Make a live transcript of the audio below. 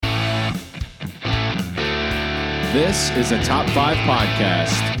This is a Top 5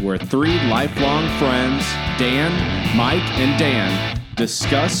 podcast where three lifelong friends, Dan, Mike, and Dan,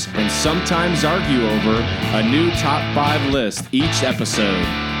 discuss and sometimes argue over a new Top 5 list each episode.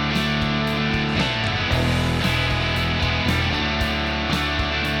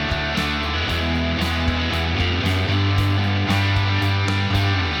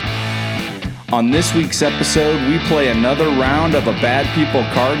 On this week's episode, we play another round of a Bad People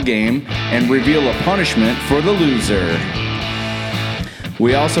card game and reveal a punishment for the loser.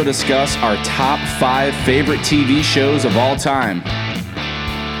 We also discuss our top 5 favorite TV shows of all time.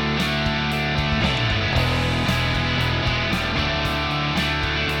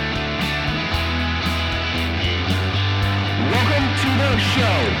 Welcome to the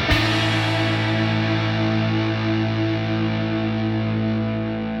show.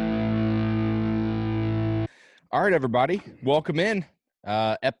 All right, everybody, welcome in.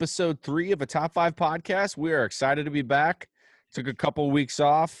 Episode 3 of a Top 5 podcast. We are excited to be back. Took a couple of weeks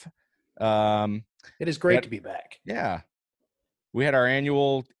off. It is great to be back. Yeah. We had our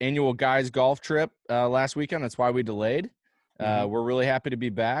annual guys golf trip last weekend. That's why we delayed. We're really happy to be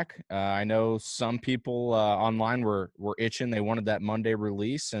back. I know some people online were itching. They wanted that Monday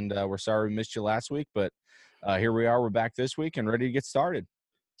release, and we're sorry we missed you last week. But here we are. We're back this week and ready to get started.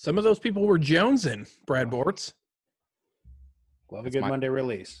 Some of those people were jonesing, Brad Bortz. Love a good Monday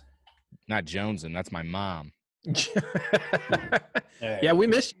release. Not jonesing. That's my mom. Yeah, we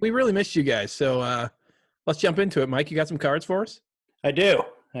really missed you guys. So let's jump into it. Mike, you got some cards for us? I do.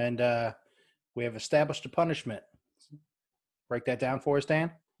 And we have established a punishment. Break that down for us, Dan.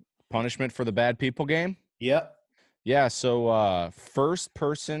 Punishment for the Bad People game? Yep. Yeah, so first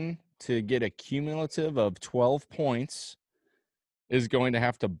person to get a cumulative of 12 points is going to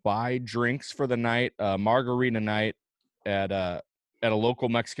have to buy drinks for the night, margarita night at a local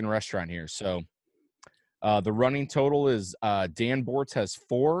Mexican restaurant here. So the running total is Dan Bortz has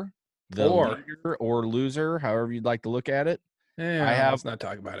 4. The leader or loser, however you'd like to look at it. Yeah, let's not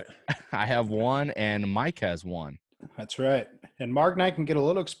talk about it. I have 1, and Mike has 1. That's right. And Marg night can get a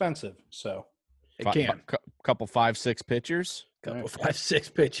little expensive, so it can. Couple 5-6 pitchers. Couple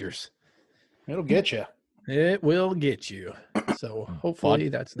 5-6 pitchers. It'll get you. It will get you. So hopefully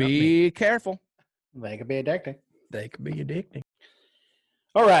that's not me. Be careful. They could be addicting. They could be addicting.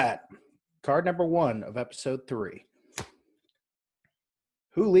 All right. Card number 1 of episode 3.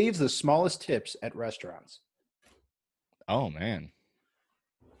 Who leaves the smallest tips at restaurants? Oh, man.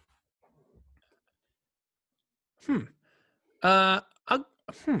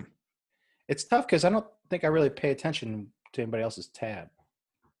 It's tough because I don't think I really pay attention to anybody else's tab.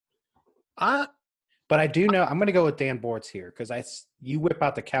 But I do know I'm going to go with Dan Bortz here because you whip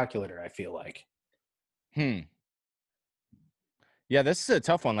out the calculator, I feel like. Yeah, this is a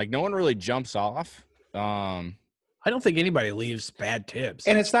tough one. Like, no one really jumps off. I don't think anybody leaves bad tips.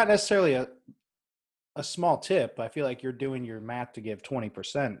 And it's not necessarily a small tip. I feel like you're doing your math to give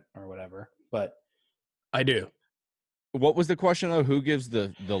 20% or whatever. But I do. What was the question, though? Who gives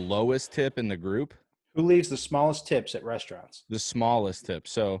the lowest tip in the group? Who leaves the smallest tips at restaurants? The smallest tip.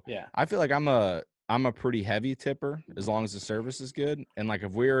 So yeah, I feel like I'm a pretty heavy tipper as long as the service is good. And, like,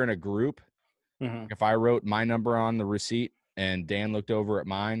 if we were in a group, if I wrote my number on the receipt and Dan looked over at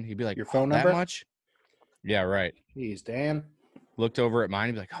mine, he'd be like, your phone number? That much? Yeah, right. Jeez, Dan. Looked over at mine,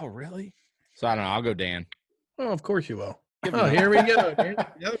 he'd be like, oh, really? So, I don't know. I'll go Dan. Oh, of course you will. Oh, here we go. Here's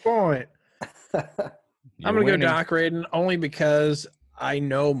the other point. I'm going to go Doc Raden only because I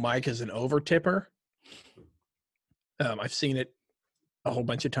know Mike is an over tipper. I've seen it a whole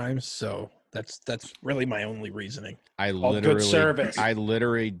bunch of times, so that's really my only reasoning. Good service. I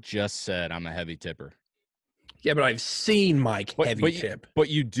literally just said I'm a heavy tipper. Yeah, but I've seen Mike tip. But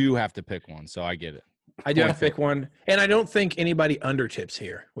you do have to pick one, so I get it. I do have to pick one, and I don't think anybody under tips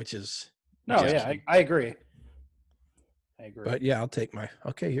here, which is I agree. But yeah, I'll take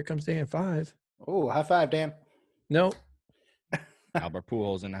okay, here comes Dan 5. Oh, high five, Dan. Nope. Albert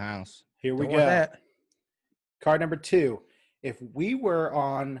Pujols in the house. Here we go. Card number 2. If you were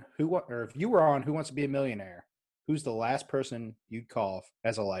on Who Wants to Be a Millionaire, who's the last person you'd call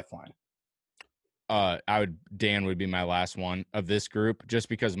as a lifeline? Dan would be my last one of this group, just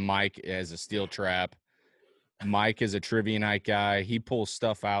because Mike is a steel trap. Mike is a trivia night guy. He pulls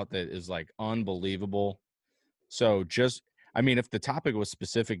stuff out that is like unbelievable. So if the topic was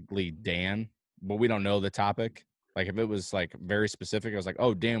specifically Dan, but we don't know the topic, like if it was like very specific, I was like,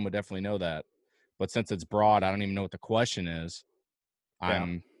 oh, Dan would definitely know that. But since it's broad, I don't even know what the question is.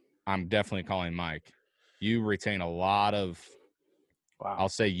 Yeah. I'm definitely calling Mike. You retain a lot of, I'll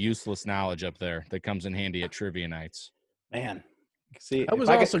say, useless knowledge up there that comes in handy at trivia nights. Man, see, I was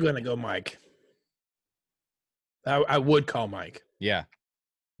also going to go Mike. I would call Mike. Yeah.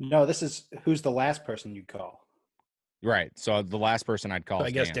 No, this is who's the last person you'd call. Right. So the last person I'd call So is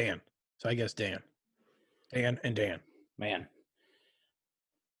I guess Dan. Dan. So I guess Dan. Dan and Dan. Man.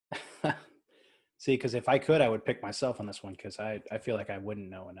 See, because if I could, I would pick myself on this one because I feel like I wouldn't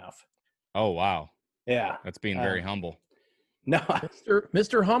know enough. Oh, wow. Yeah. That's being very humble. No.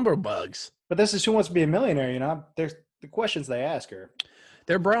 Mr. Humblebugs. But this is Who Wants to Be a Millionaire, you know? There's the questions they ask are,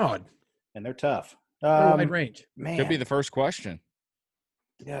 They're broad. and they're tough. They're wide range. Man. Could be the first question.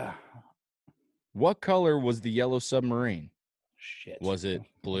 Yeah. What color was the yellow submarine? Shit. Was it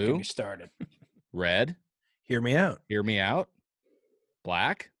Get blue, me started. red, Hear me out. hear me out,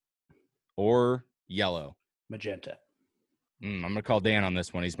 black, or yellow? Magenta. I'm going to call Dan on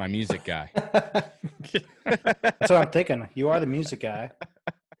this one. He's my music guy. That's what I'm thinking. You are the music guy.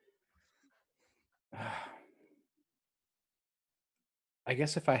 I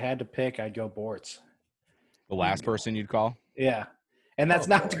guess if I had to pick, I'd go Bortz. The last person you'd call? Yeah. And that's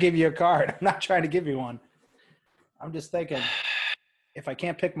not to give you a card. I'm not trying to give you one. I'm just thinking if I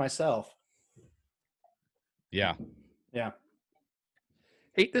can't pick myself. Yeah. Yeah.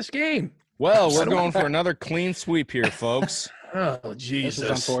 Hate this game. Well, we're going for another clean sweep here, folks. Oh, Jesus.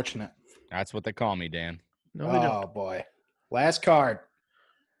 This is unfortunate. That's what they call me, Dan. No, they don't. Oh, boy. Last card.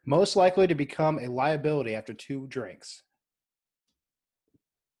 Most likely to become a liability after 2 drinks.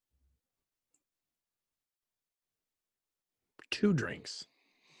 Two drinks.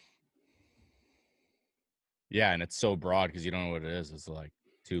 Yeah, and it's so broad because you don't know what it is. It's like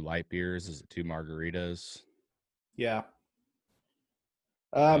 2 light beers. Is it 2 margaritas? Yeah.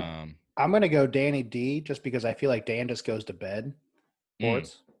 I'm going to go Danny D just because I feel like Dan just goes to bed.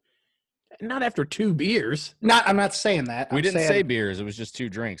 Bortz. Not after 2 beers. I'm not saying that. We I'm didn't saying say beers. It was just 2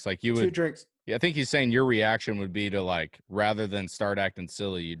 drinks. Like you 2 would. drinks. Yeah, I think he's saying your reaction would be to like rather than start acting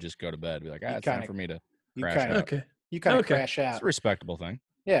silly, you just go to bed. Be like, it's time for me to You crash kind out. of Okay. crash It's out. a respectable thing.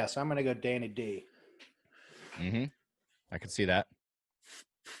 Yeah, so I'm going to go Danny D. Mm-hmm. I could see that.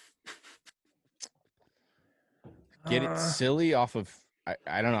 Get it silly off of.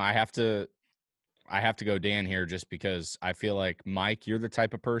 I don't know. I have to go Dan here just because I feel like Mike, you're the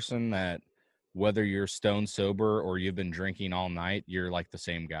type of person that whether you're stone sober or you've been drinking all night, you're like the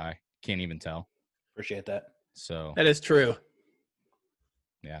same guy. Can't even tell. Appreciate that. So That is true.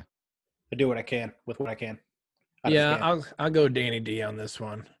 yeah. I do what I can with what I can. I'll go Danny D on this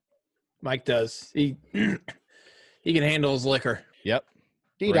one. Mike does. He he can handle his liquor. Yep.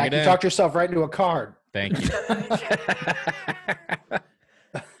 D-Doc, you talked yourself right into a card. Thank you.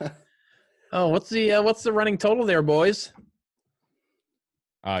 Oh, what's the running total there, boys?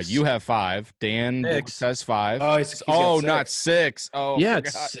 You have 5. Dan 6. says 5. Oh, he's got 6. Not 6. Oh, Yeah, forgot.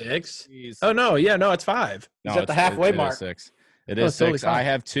 it's 6. Jeez. Oh no, it's 5. He's at the halfway mark. It is 6. It Oh, is it's totally 6. I fine.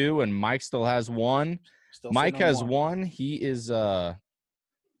 have 2, and Mike still has 1. Still Mike sitting on has 1. He is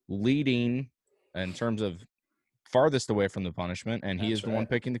leading in terms of farthest away from the punishment, and he That's is the one right.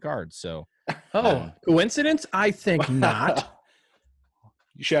 picking the cards. So Oh, coincidence? I think not.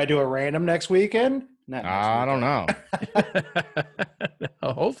 Should I do a random next weekend? Not next I don't know.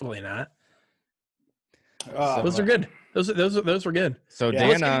 Oh, hopefully not. Oh, Those are good. Those were good. So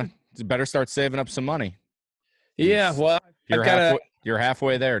Yeah, Dan, you better start saving up some money. Yeah, well, You're I've got a you're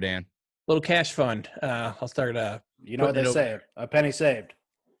halfway there, Dan. little cash fund. I'll start. You know what putting they it say? A penny saved.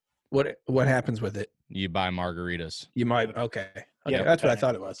 What happens with it? You buy margaritas. You might. Okay. Yeah, That's what I okay.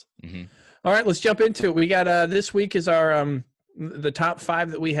 thought it was. Mm-hmm. All right, let's jump into it. We got this week is our the top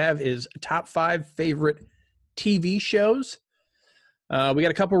 5 that we have is top 5 favorite TV shows. We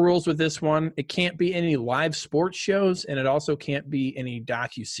got a couple rules with this one. It can't be any live sports shows, and it also can't be any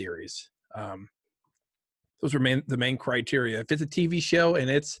docuseries. Those are the main criteria. If it's a TV show and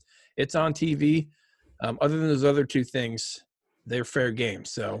it's on TV, other than those other 2 things, they're fair game.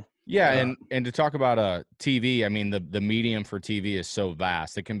 So Yeah, and to talk about TV, I mean the medium for TV is so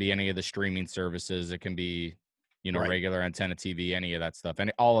vast. It can be any of the streaming services. It can be, Right. regular antenna TV, any of that stuff,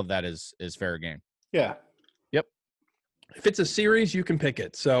 and all of that is fair game. Yeah. if it's a series, you can pick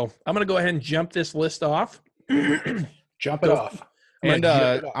it. So I'm going to go ahead and jump this list off. Jump it off. And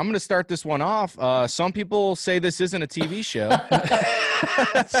I'm going to start this one off. Some people say this isn't a TV show.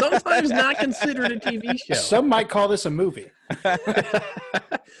 Sometimes not considered a TV show. Some might call this a movie.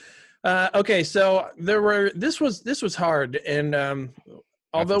 Okay, so this was hard, and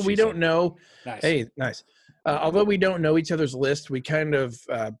although what we she don't said. know, Nice. hey, nice. Although we don't know each other's list, we kind of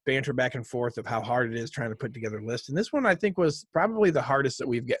banter back and forth of how hard it is trying to put together a list. And this one I think was probably the hardest that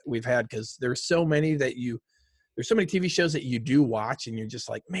we've had because there's so many there's so many TV shows that you do watch, and you're just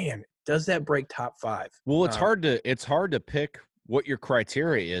like, man, does that break top 5? Well, it's hard to pick what your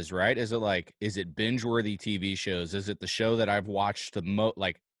criteria is, right? Is it binge-worthy TV shows? Is it the show that I've watched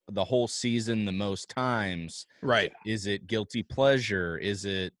the whole season the most times? Right. Is it guilty pleasure? Is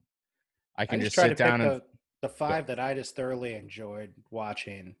it I I can just just try to sit pick down and the 5 that I just thoroughly enjoyed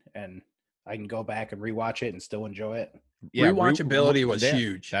watching, and I can go back and rewatch it and still enjoy it. Rewatchability was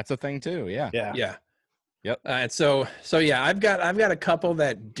huge. That's a thing too. Yeah. Yeah. Yeah. Yep. And so yeah, I've got a couple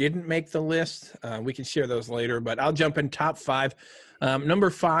that didn't make the list. We can share those later, but I'll jump in top 5. Number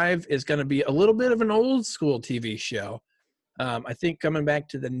 5 is going to be a little bit of an old school TV show. I think coming back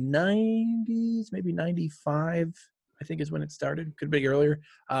to the 90s, maybe 95, I think is when it started. Could be earlier.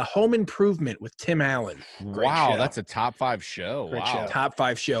 Home Improvement with Tim Allen. Great Wow, show. that's a top 5 show. Great Wow. show. Top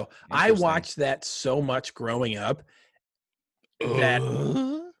 5 show. I Interesting. watched that so much growing up that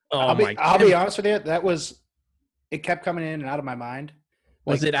I'll be honest with you. It kept coming in and out of my mind.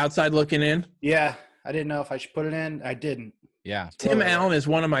 Was it Outside Looking In? Yeah, I didn't know if I should put it in. I didn't. Yeah. Tim Allen is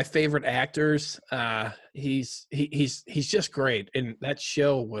one of my favorite actors. He's just great, and that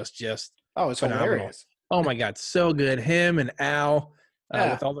show was just Oh, it's phenomenal. hilarious. Oh my God, so good. Him and Al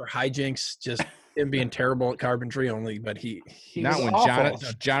Yeah. with all their hijinks, just him being terrible at carpentry only, but he Not was when awful.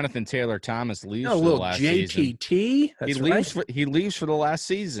 Jonathan Taylor Thomas leaves a for the little last season. JTT. That's He leaves for the last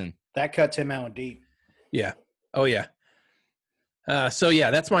season. That cut Tim Allen deep. Yeah. Oh yeah. So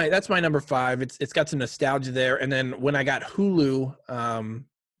yeah, that's my number 5. It's got some nostalgia there. And then when I got Hulu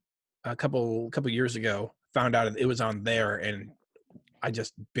a couple years ago, found out it was on there, and I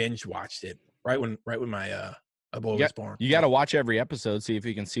just binge watched it right when my boy was born. You got to watch every episode, see if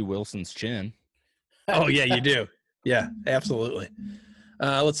you can see Wilson's chin. Oh yeah, you do. Yeah, absolutely.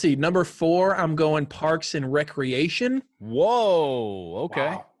 Let's see. Number 4, I'm going Parks and Recreation. Whoa.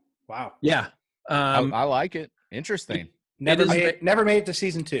 Okay. Wow. Yeah. I like it. Interesting. Never is made it to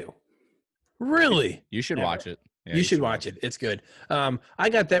season 2. Really? You should Never. watch it. Yeah, you should watch it. It's good. I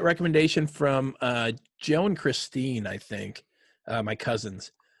got that recommendation from Joe and Christine, I think, my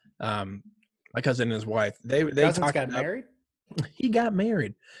cousins. My cousin and his wife. They Cousins talked got it up. married. He got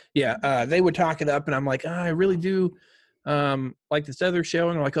married. Yeah. They would talk it up, and I'm like, I really do like this other show.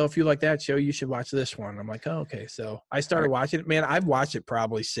 And they're like, oh, if you like that show, you should watch this one. I'm like, oh, okay. So I started watching it. Man, I've watched it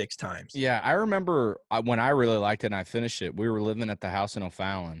probably 6 times. Yeah, I remember when I really liked it and I finished it. We were living at the house in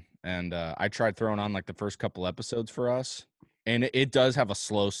O'Fallon, and I tried throwing on like the first couple episodes for us, and it does have a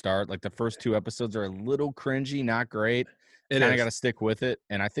slow start. Like the first 2 episodes are a little cringy, not great. Kind of got to stick with it,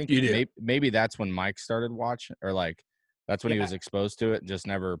 and I think You do. maybe that's when Mike started watching, or like that's when he Yeah. was exposed to it. Just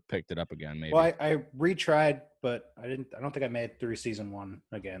never picked it up again. Maybe. Well, I retried, but I don't think I made it through season 1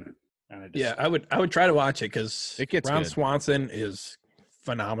 again. And I just, Yeah, I would try to watch it because It gets Ron good. Swanson is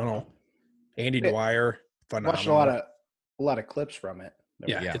phenomenal. Andy Yeah. Dwyer, phenomenal. watched a lot of clips from it.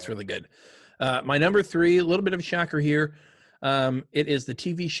 Yeah, Yeah. it's really good. My number 3, a little bit of a shocker here. It is the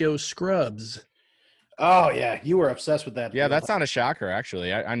TV show Scrubs. Oh yeah, you were obsessed with that. Yeah, that's not a shocker,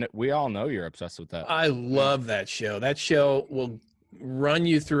 actually. I know, we all know you're obsessed with that. I love that show. That show will run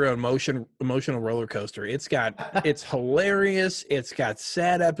you through an emotional roller coaster. It's hilarious. It's got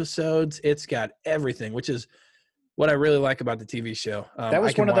sad episodes. It's got everything, which is what I really like about the TV show. That I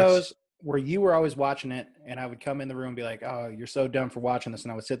was can one of watch- those where you were always watching it, and I would come in the room and be like, "Oh, you're so dumb for watching this,"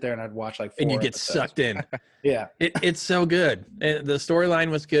 and I would sit there and I'd watch like 4 and you get episodes. sucked in. Yeah, It's so good. And the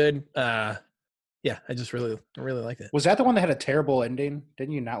storyline was good. Yeah, I just really liked it. was that the one that had a terrible ending?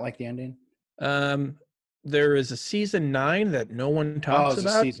 Didn't you not like the ending? There is a season 9 that no one Oh, it talks was a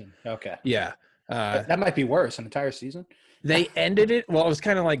about. season. Okay, Yeah. that might be worse. An entire season. They ended it. Well, it was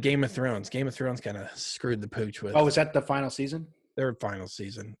kind of like Game of Thrones. Game of Thrones kind of screwed the pooch with Oh, was that the final season? their final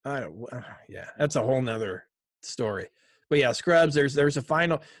season. Yeah, that's a whole nother story. But yeah, Scrubs, there's a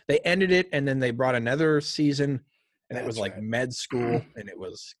final. They ended it, and then they brought another season, and it was That's like right. med school, and it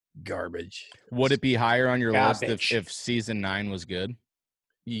was garbage. Would it be higher on your list Garbage. if season 9 was good?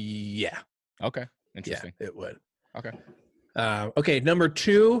 Yeah, Okay, yeah, interesting. it would. Okay. Okay, number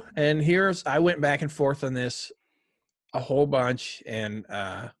 2, and I went back and forth on this a whole bunch, and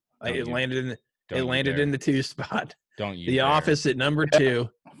it landed in the 2 spot. Don't you? The dare. Office at number 2.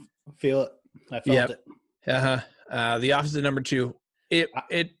 Feel it. I felt Yep. it. The Office at number 2. It.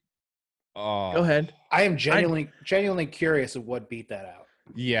 Oh, Go ahead. I am genuinely curious of what beat that out.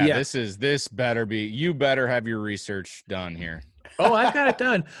 Yeah, Yeah. this better be. You better have your research done here. Oh, I've got it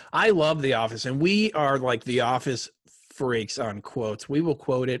done. I love The Office, and we are like The Office freaks on quotes. We will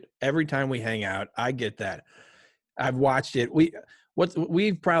quote it every time we hang out. I get that. I've watched it.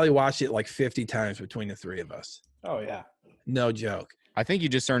 We've probably watched it like 50 times between the 3 of us. Oh yeah. No joke. I think you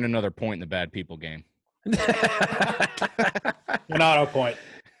just earned another point in the bad people game. An auto point.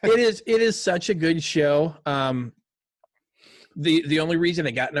 It is such a good show. The only reason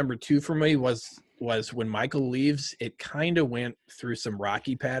it got number 2 for me was when Michael leaves, it kind of went through some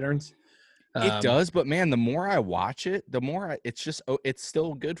rocky patterns. It does, but man, the more I watch it, the more it's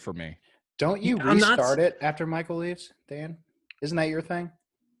still good for me. Don't you I'm not- restart it after Michael leaves, Dan? Isn't that your thing?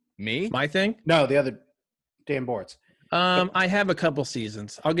 Me? My thing? No, the other Dan Bortz. I have a couple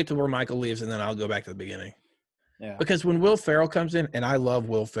seasons. I'll get to where Michael leaves, and then I'll go back to the beginning. Yeah. Because when Will Ferrell comes in, and I love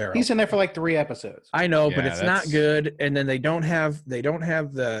Will Ferrell. He's in there for like 3 episodes. I know, but Yeah, it's not that's- good. And then they don't have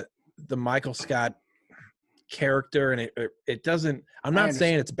the Michael Scott character, and it doesn't. I'm I not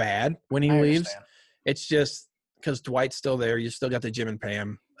saying it's bad when he I leaves. understand. It's just because Dwight's still there. You still got the Jim and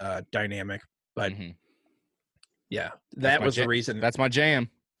Pam dynamic. But Mhm. yeah, that my was the jam. reason. That's my jam.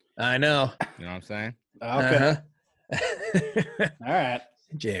 I know. You know what I'm saying? Okay. Uh-huh. All right.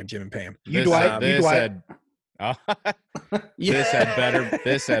 Jim and Pam. You This- Dwight. You this Dwight. had- oh,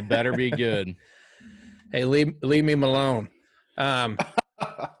 this had better be good. Hey, leave me alone. Kevin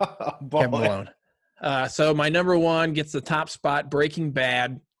Boy. Malone. So my number 1 gets the top spot. Breaking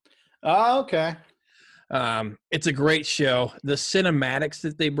Bad. Oh, okay. It's a great show. The cinematics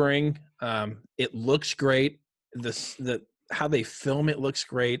that they bring, it looks great. The how they film it looks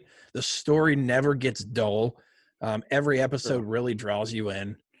great. The story never gets dull. Every episode really draws you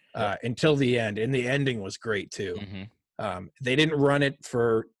in until the end, and the ending was great too. Mhm. They didn't run it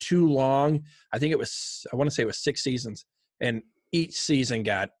for too long. I want to say it was 6 seasons, and each season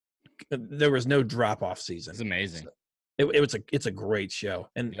there was no drop off season. It's amazing. It's a great show,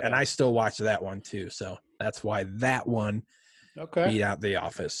 and Yeah. I still watch that one too. So that's why that one Okay. beat out The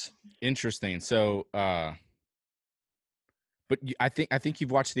Office. Interesting. So, but I think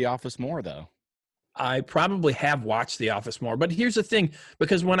you've watched The Office more though. I probably have watched The Office more, but here's the thing: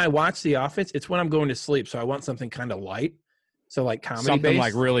 because when I watch The Office, it's when I'm going to sleep, so I want something kind of light, so like comedy Something based.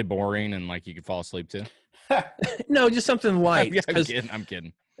 like really boring and like you could fall asleep to. No, just something light. Yeah, I'm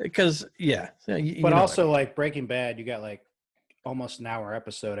kidding. Because yeah, you But know also, what like Breaking Bad, you got like almost an hour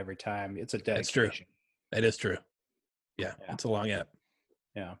episode every time. It's a dedication. That's true. That is true. Yeah, Yeah. it's a long app.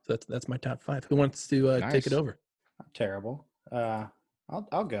 Yeah. So that's my top 5. Who wants to take it Nice. over? Not terrible.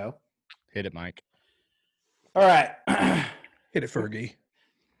 I'll go. Hit it, Mike. All right. Hit it, Fergie.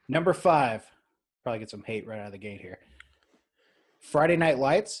 Number 5. Probably get some hate right out of the gate here. Friday Night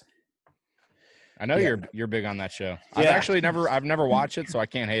Lights. I know Yeah. you're big on that show. Yeah. I've never watched it, so I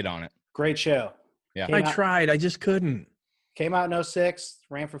can't hate on it. Great show. Yeah. Came I out- tried. I just couldn't. Came out in 06,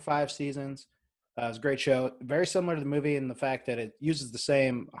 ran for 5 seasons. It was a great show. Very similar to the movie in the fact that it uses the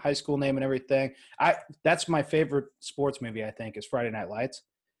same high school name and everything. That's my favorite sports movie, I think, is Friday Night Lights.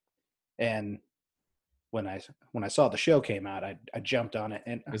 And when I saw the show came out, I jumped on it.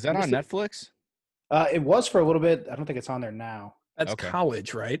 And Is that on Netflix? It was for a little bit. I don't think it's on there now. That's Okay.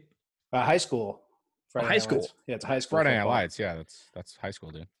 college, right? High school. Friday high Night school. Lights. Yeah, it's a high school. Friday Night football. Lights. Yeah, that's high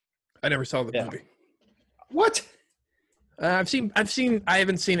school, dude. I never saw the Yeah. movie. What? I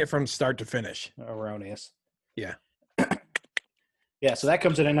haven't seen it from start to finish. Erroneous. Yeah. Yeah, so that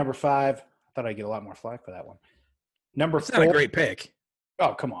comes in at number 5. I thought I'd get a lot more flack for that one. Number It's 4. not a great pick.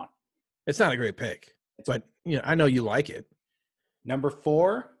 Oh, come on. It's not a great pick, but I know you like it. Number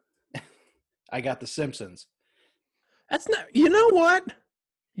 4, I got The Simpsons. That's not. You know what?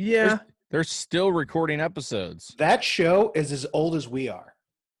 Yeah. They're still recording episodes. That show is as old as we are.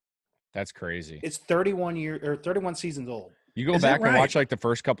 That's crazy. It's 31 seasons old. You go Is that back and right? watch like the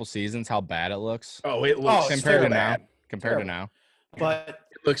first couple seasons, how bad it looks Oh, it Oh, looks it's compared to terrible. now. Compared to Terrible. now. But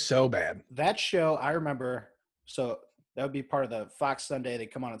It looks so bad. that show, I remember, so that would be part of the Fox Sunday. They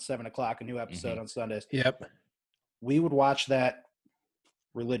come on at 7 o'clock, a new episode on Sundays. Yep. We would watch that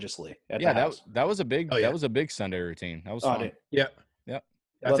religiously at Yeah, the house. that was a big Oh, yeah. that was a big Sunday routine. That was Oh, fun. dude. Yep. Yep.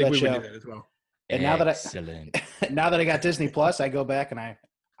 I Love think that we would show. do that as well. And now that Excellent. now that I got Disney Plus, I go back and I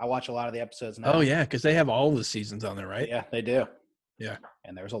watch a lot of the episodes now. Oh yeah, because they have all the seasons on there, right? Yeah, they do. Yeah.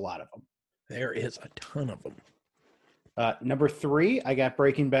 And there's a lot of them. There is a ton of them. Number 3, I got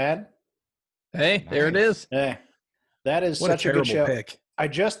Breaking Bad. Hey, there it Nice. is. Hey, that is What such a a good terrible show. pick. I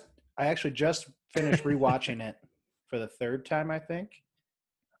actually just finished rewatching it for the 3rd time, I think.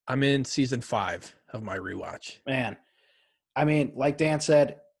 I'm in season 5 of my rewatch. Man, I mean, like Dan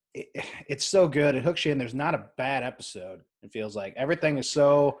said, it's so good. It hooks you in. There's not a bad episode. It feels like everything is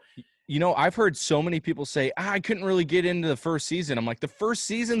so. You know, I've heard so many people say, I couldn't really get into the first season. I'm like, the first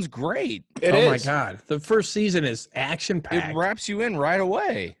season's great. It oh my is. god, the first season is action It packed. wraps you in right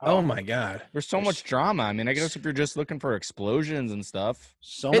away. Oh my god. There's so much drama. I mean, I guess if you're just looking for explosions and stuff.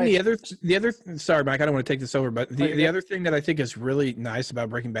 So And many, the other sorry Mike, I don't want to take this over, but Oh, you're the good. other thing that I think is really nice about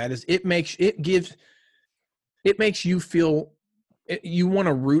Breaking Bad is it makes you feel you want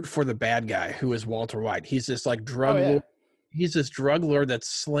to root for the bad guy who is Walter White. He's this like drug Oh, yeah. lord he's this drug lord that's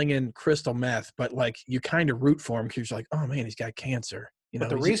slinging crystal meth, but like you kind of root for him because you're like, oh man, he's got cancer. You know,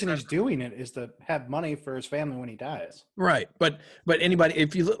 But the he's reason he's doing it is to have money for his family when he dies. right. But anybody,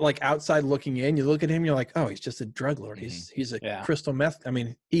 if you look like outside looking in, you look at him, you're like, oh, he's just a drug lord. He's a Yeah. crystal meth. I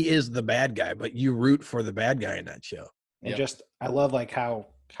mean, he is the bad guy, but you root for the bad guy in that show. And Yep. I love like how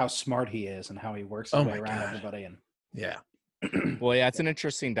smart he is and how he works his Oh way my around God. everybody. And Yeah. Well, yeah, it's an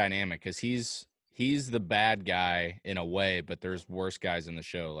interesting dynamic because he's the bad guy in a way, but there's worse guys in the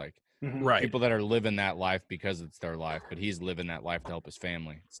show, like Mhm. Right. people that are living that life because it's their life, but he's living that life to help his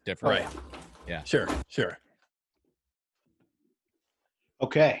family. It's different. Right. Yeah. Sure. Sure.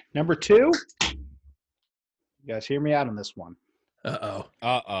 Okay, number 2. You guys hear me out on this one. Uh-oh.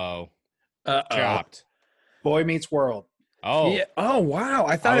 Uh-oh. Uh-oh. Chopped. Boy Meets World. Oh, Yeah. Oh, wow.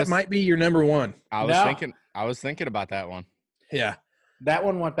 I thought was- it might be your number one. I was No. thinking about that one. Yeah. That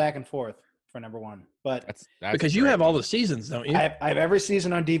one went back and forth for number 1. But That's Because you great. have all the seasons, don't you? I have every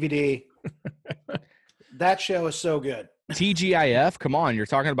season on DVD. That show is so good. TGIF. Come on, you're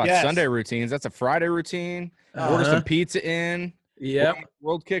talking about Yes. Sunday routines. That's a Friday routine. Order Uh-huh. some pizza in. Yep.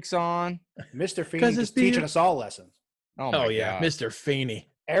 World kicks on. Mr. Feeney 'Cause is it's teaching beer. us all lessons. Oh, my Oh, yeah. God. Mr. Feeney.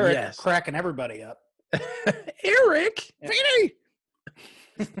 Eric Yes. cracking everybody up. Eric. Feeney!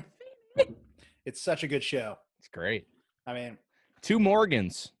 It's such a good show. It's great. I mean, 2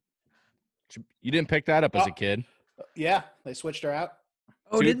 Morgans. You didn't pick that up as a Oh. kid. yeah, they switched her out.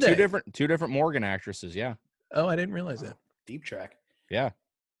 Oh, two, did they? two different Morgan actresses. Yeah. Oh, I didn't realize that. Deep Track. Yeah.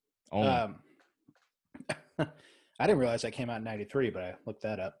 Oh, I didn't realize that came out in 93, but I looked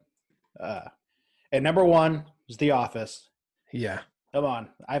that up. And number 1 was The Office. Yeah. Come on.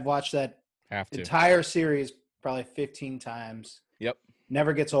 I've watched that have to. entire series probably 15 times. Yep.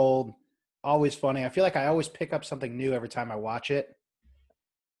 Never gets old. Always funny. I feel like I always pick up something new every time I watch it.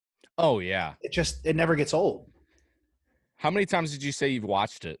 Oh, yeah. It never gets old. How many times did you say you've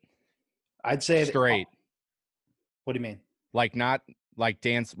watched it? I'd say Straight. What do you mean? Like not like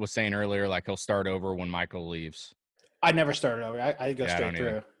Dan was saying earlier, like he'll start over when Michael leaves. I never started over. I go Yeah, I straight don't through.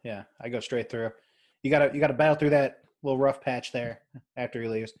 either. Yeah, I go straight through. You gotta battle through that little rough patch there after he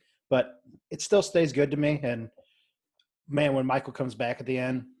leaves, but it still stays good to me. And man, when Michael comes back at the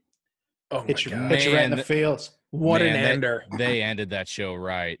end, Oh, my hits you God. right in the Man, feels What Man, an ender. They ended that show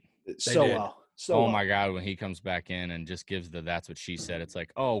right. so did. well. So Oh well. my God, when he comes back in and just gives that's what she said. It's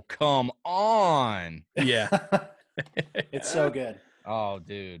like, oh, come on. Yeah. It's so good. Oh,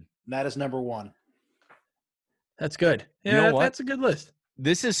 dude. That is number 1. That's good. You Yeah, know what? that's a good list.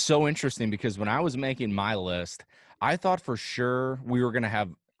 This is so interesting because when I was making my list, I thought for sure we were going to have,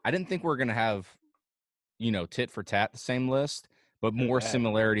 I didn't think we were going to have, tit for tat the same list, but more bad.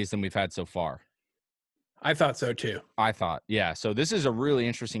 similarities than we've had so far. I thought so too. I thought, yeah. So this is a really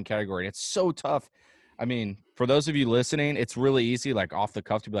interesting category. It's so tough. I mean, for those of you listening, it's really easy, like off the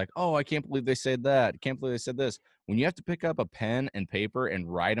cuff, to be like, oh, I can't believe they said that. I can't believe they said this. When you have to pick up a pen and paper and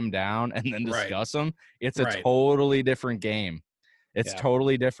write them down and then Right. discuss them, it's a Right. totally different game. It's Yeah.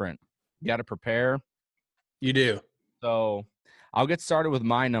 totally different. You got to prepare. You do. So I'll get started with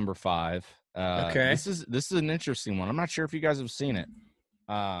my number 5. Okay. This is an interesting one. I'm not sure if you guys have seen it.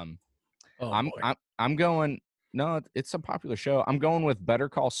 Oh, I'm boy. I'm going. No, it's a popular show. I'm going with Better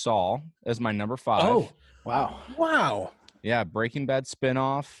Call Saul as my number 5. Oh, Wow. wow. Yeah, Breaking Bad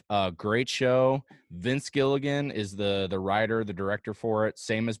spinoff. Great show. Vince Gilligan is the writer, the director for it.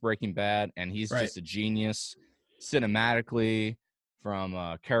 Same as Breaking Bad, and he's Right. just a genius cinematically,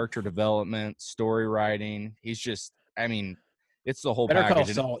 from character development, story writing. He's just, I mean, it's the whole Better Call package.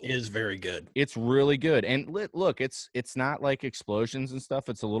 and Saul is very good. It's really good. And look, it's not like explosions and stuff.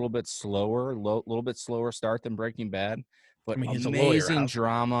 It's a little bit slower, little bit slower start than Breaking Bad. But I mean, he's a lawyer.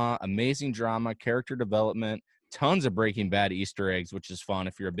 amazing drama, character development, tons of Breaking Bad Easter eggs, which is fun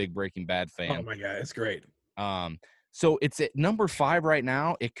if you're a big Breaking Bad Oh fan. my God, it's great. So it's at number 5 right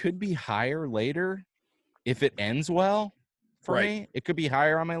now. It could be higher later if it ends well for Right. me. It could be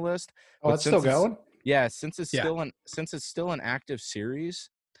higher on my list. Oh, But it's still since it's- going? Yeah, since it's Yeah. still an active series,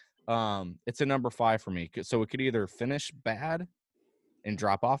 it's a number 5 for me. So it could either finish bad and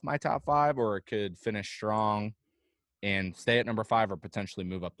drop off my top 5, or it could finish strong and stay at number 5, or potentially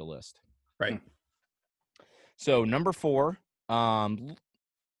move up the list. Right. So number 4,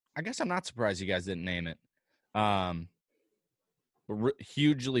 I guess I'm not surprised you guys didn't name it.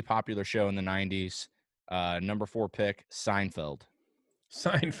 Hugely popular show in the 90s. Number 4 pick, Seinfeld.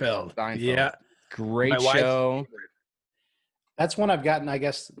 Seinfeld. Seinfeld. Yeah. Great My wife's show. That's one I've gotten, I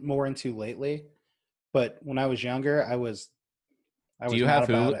guess, more into lately. But when I was younger, I was Do you not have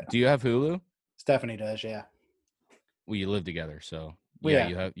about Hulu? it. Do you have Hulu? Stephanie does, yeah. Well, you live together, so Well, yeah,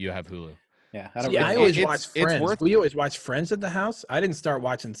 yeah. you have Hulu. Yeah, I don't See, I really always it's- watch it's Friends. worth- We always watch Friends at the house. I didn't start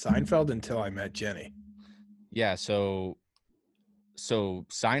watching Seinfeld until I met Jenny. Yeah, so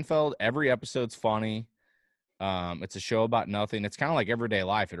Seinfeld, every episode's funny. It's a show about nothing. It's kind of like everyday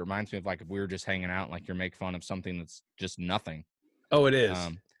life. It reminds me of like if we were just hanging out and like you're making fun of something that's just nothing. Oh, it is.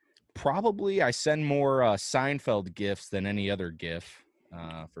 Probably I send more Seinfeld gifts than any other gif,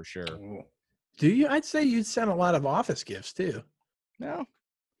 for sure. Do you? I'd say you sent a lot of Office gifts too. No,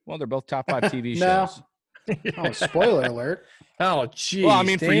 well, they're both top 5 TV No. shows. Oh, spoiler alert. Oh, geez. Well, I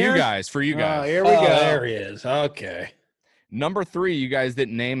mean, for you Dan? guys, Oh, here Oh, we go. there he is. Okay. Number 3, you guys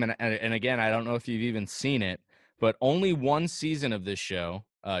didn't name, and again, I don't know if you've even seen it, but only one season of this show,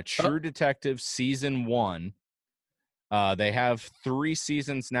 True Detective Season 1. They have 3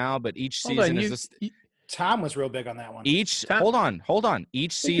 seasons now, but each Hold season on, is Tom was real big on that one. each. Tom- Hold on.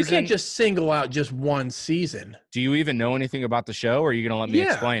 Each You season. can't just single out just one season. Do you even know anything about the show, or are you going to let me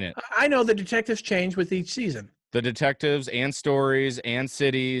Yeah. explain it? I know the detectives change with each season, The detectives and stories and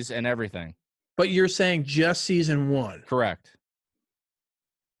cities and everything. but you're saying just season 1. Correct.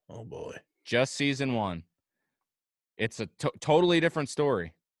 Oh boy. Just season 1. It's a totally different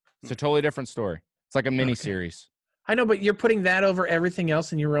story. It's a totally different story. It's like a mini series. I know, but you're putting that over everything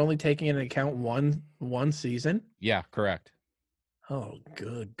else, and you're only taking into account one season. Yeah, correct. Oh,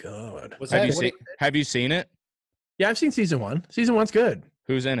 good God. Was Have that you Woody, have you seen it? Yeah, I've seen season 1. Season 1's good.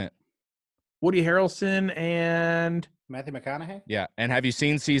 Who's in it? Woody Harrelson and Matthew McConaughey? Yeah, and have you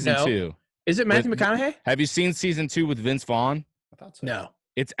seen season No. 2? is it Matthew With- McConaughey? Have you seen season 2 with Vince Vaughn? I thought so. No.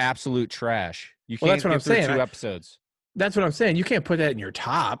 It's absolute trash. You Well, can't that's what get I'm through saying. 2 episodes. That's what I'm saying. You can't put that in your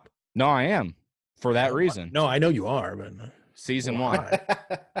top. No, I am. For that Oh, reason. No, I know you are, but Season Well, 1.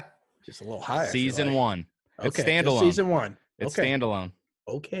 just a little high. I feel Season like. 1. It's Okay, just standalone. Season 1. It's okay. standalone.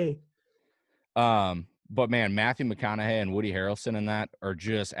 Okay. But man, Matthew McConaughey and Woody Harrelson in that are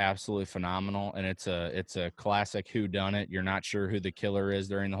just absolutely phenomenal, and it's a classic whodunit. You're not sure who the killer is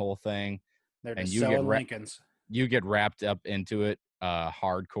during the whole thing. They're And just you get selling ra- Lincolns. You get wrapped up into it,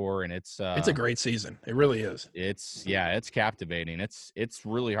 hardcore, and it's It's a great season. It really is. it's captivating. It's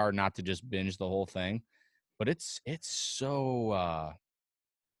really hard not to just binge the whole thing, but it's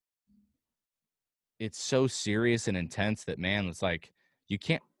so serious and intense that, man, it's like you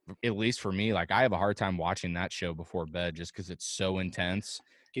can't, at least for me, like I have a hard time watching that show before bed just because it's so intense.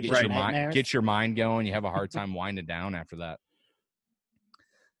 Give Get you your some mind nightmares? get your mind going. You have a hard time winding down after that.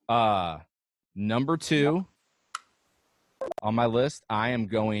 Number 2 on my list, I am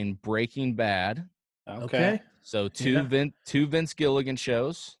going Breaking Bad. Okay. So two Yeah. Vince Gilligan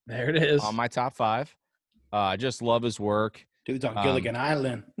shows There it is. on my top 5. I just love his work. Dude's on Gilligan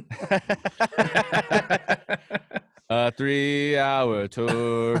Island. 3-hour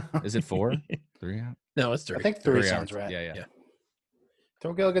tour. Is it 4? 3 hours? No, it's 3. I think 3 3 sounds hours. right. Yeah.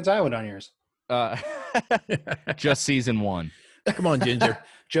 Throw Gilligan's Island on yours. Just season 1. Come on, Ginger.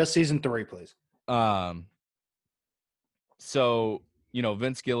 Just season 3, please. So,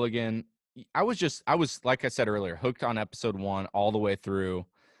 Vince Gilligan, I was like I said earlier, hooked on episode 1 all the way through.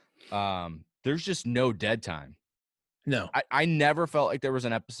 There's just no dead time. No. I never felt like there was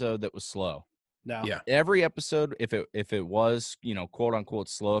an episode that was slow. No. Yeah. Every episode, if it was, quote unquote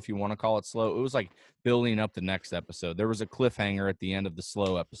slow, if you want to call it slow, it was like building up the next episode. There was a cliffhanger at the end of the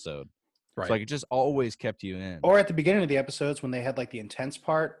slow episode. Right. So like it just always kept you in. Or at the beginning of the episodes when they had like the intense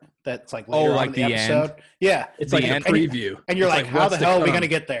part that's like later like on in the the end? episode. Yeah. It's the like a end- preview. And you're It's like, how what's the to hell are we come? going to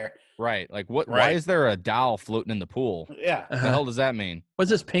get there? Right. Like what? Why Right. is there a doll floating in the pool? Yeah. What the Uh-huh. hell does that mean?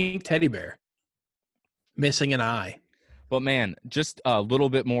 What's this pink teddy bear? Missing an eye. But man, just a little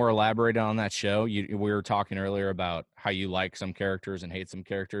bit more elaborated on that show. We were talking earlier about how you like some characters and hate some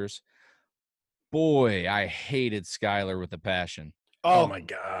characters. Boy, I hated Skylar with a passion. Oh my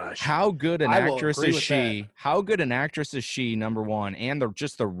gosh. How good an I will actress agree is with she? that. How good an actress is she? Number one, and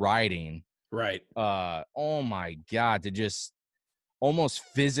just the writing. Right. Oh my God, to just almost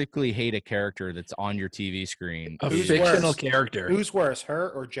physically hate a character that's on your TV screen. A Who's fictional worse? character. Who's worse, her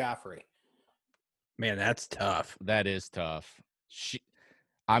or Joffrey? Man, that's tough. That is tough.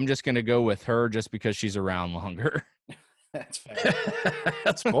 I'm just gonna go with her just because she's around longer. That's fair.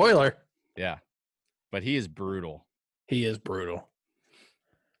 Spoiler. Yeah, but he is brutal. He is brutal.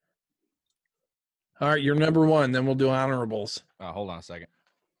 All right, you're number 1. Then we'll do honorables. Hold on a second.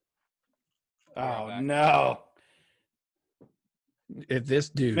 Oh, back. no. If this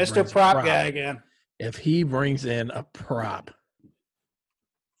dude, Mr. brings a Prop guy again. if he brings in a prop,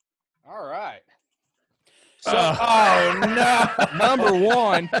 All right. So, oh, no. Number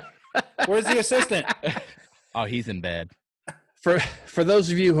 1. Where's the assistant? Oh, he's in bed. for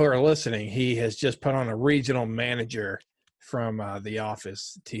those of you who are listening, he has just put on a regional manager from The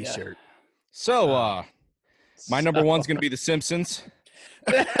Office T-shirt. So, my number one's going to be The Simpsons.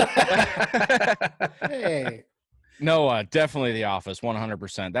 Hey, No, definitely The Office,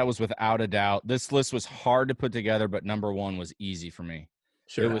 100%. That was without a doubt. This list was hard to put together, but number one was easy for me.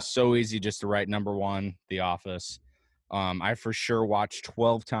 Sure. It was so easy just to write number one, The Office. I for sure watched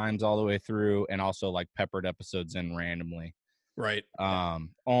 12 times all the way through, and also like peppered episodes in randomly. Right. Oh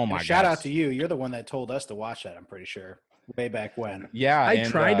and my god! shout out to you. You're the one that told us to watch that. I'm pretty sure way back when. Yeah, I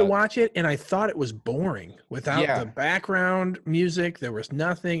and, tried to watch it, and I thought it was boring. Without Yeah. the background music, there was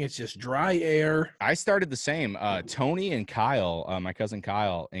nothing. It's just dry air. I started the same. Tony and Kyle, my cousin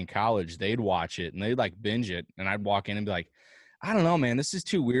Kyle, in college, they'd watch it and they'd like binge it, and I'd walk in and be like, I don't know, man, this is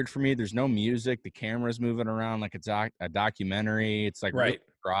too weird for me. There's no music. The camera's moving around like it's a documentary. It's like really Right.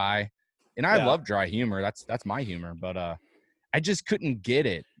 dry. And I Yeah. love dry humor. That's my humor. But I just couldn't get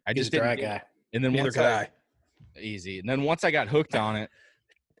it. I He's just a dry didn't get guy. it. And then Neither once could I. easy. And then once I got hooked on it,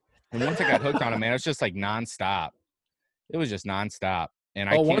 man, it was just like nonstop. It was just nonstop. And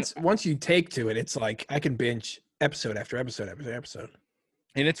I Oh, can't, once you take to it, it's like I can binge episode after episode after episode.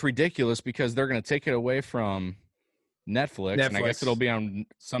 and it's ridiculous because they're going to take it away from Netflix, and I guess Netflix. it'll be on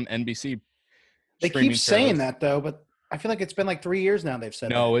some NBC. They streaming keep saying service. that though, but I feel like it's been like 3 years now. They've said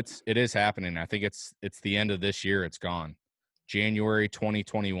No, that. it is happening. I think it's the end of this year. It's gone. January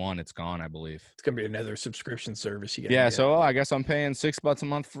 2021. It's gone, I believe. It's gonna be another subscription service. You gotta Yeah. get. So I guess I'm paying $6 a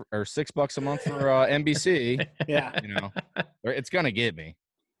month for NBC. Yeah. You know, it's gonna get me.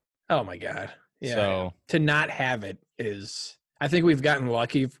 Oh my god. Yeah. So To not have it is. I think we've gotten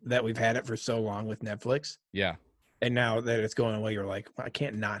lucky that we've had it for so long with Netflix, yeah. and now that it's going away, you're like, well, I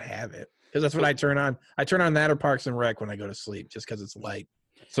can't not have it because that's what I turn on. I turn on that or Parks and Rec when I go to sleep, just because it's light.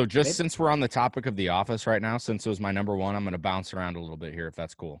 So just Maybe- since we're on the topic of The Office right now, since it was my number one, I'm gonna bounce around a little bit here if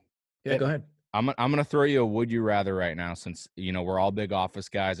that's cool. Yeah, go ahead. I'm gonna throw you a would you rather right now, since you know we're all big Office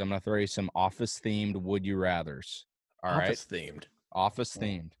guys. I'm gonna throw you some Office themed would you rather's. All right, Office themed. Office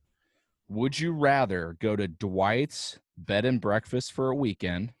themed. Would you rather go to Dwight's bed and breakfast for a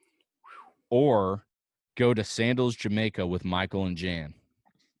weekend, or go to Sandals Jamaica with Michael and Jan?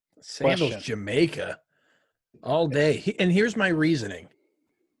 Sandals Question. Jamaica all day. And here's my reasoning.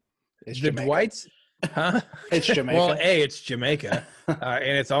 It's The Jamaica. Dwight's, huh? It's Jamaica. Well, A, it's Jamaica,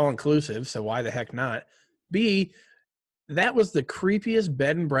 and it's all inclusive, so why the heck not? B, that was the creepiest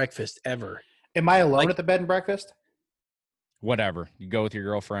bed and breakfast ever. Am I alone like- at the bed and breakfast? Whatever, you go with your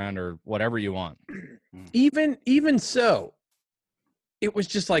girlfriend or whatever you want. Even so, it was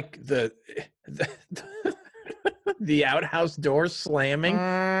just like the the outhouse door slamming.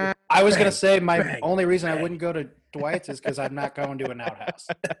 I was Bang, gonna say my bang, only reason I bang. wouldn't go to Dwight's is because I'm not going to an outhouse.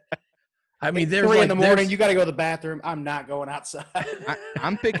 I mean, there's 3 like in the morning, there's- you got to go to the bathroom. I'm not going outside.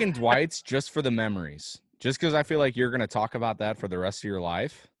 I'm picking Dwight's just for the memories, just because I feel like you're gonna talk about that for the rest of your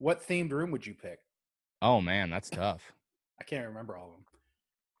life. What themed room would you pick? Oh man, that's tough. I can't remember all of them.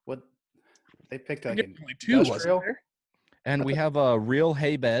 What they picked I like guess an only two, wasn't industrial? there? And we have real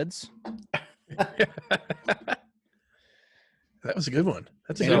hay beds. That was a good one.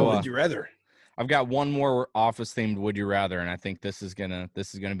 That's a So, good one. Would you rather? I've got one more Office themed would you rather, and I think this is gonna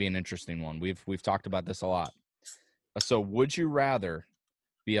be an interesting one. We've talked about this a lot. So would you rather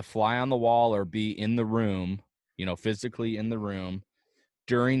be a fly on the wall or be in the room, you know, physically in the room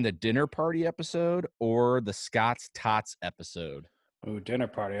during the dinner party episode or the Scott's Tots episode? Ooh, dinner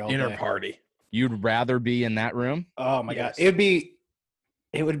party all Dinner day. party. You'd rather be in that room? Oh my Yes. god,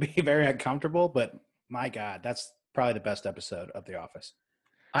 it would be very uncomfortable, but my god, that's probably the best episode of The Office.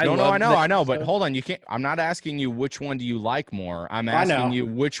 I loved know, that I know, but episode. hold on. You can't. I'm not asking you which one do you like more. I'm I know. asking you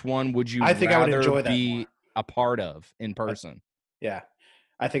which one would you I think I would rather enjoy that be more. a part of in person. Yeah,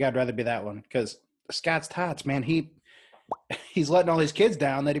 I think I'd rather be that one because Scott's Tots, man, he's letting all these kids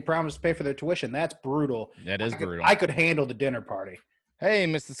down that he promised to pay for their tuition. That's brutal. That is brutal. I could handle the dinner party. Hey,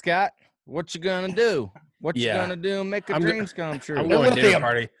 Mr. Scott, what you gonna do? What you Yeah. gonna do? Make your I'm go- dreams come true. I'm Go going with dinner him.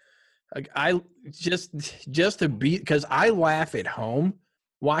 party. Like I just to be because I laugh at home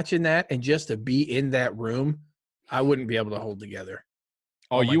watching that, and just to be in that room, I wouldn't be able to hold together.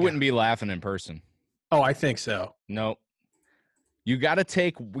 Oh, Oh my you God. wouldn't be laughing in person. Oh, I think so. Nope. You got to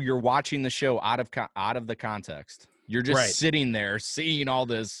take. You're watching the show out of the context. You're just Right. sitting there seeing all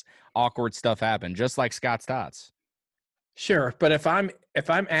this awkward stuff happen, just like Scott's Tots. Sure, but if I'm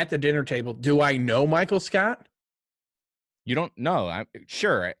at the dinner table, do I know Michael Scott? You don't know.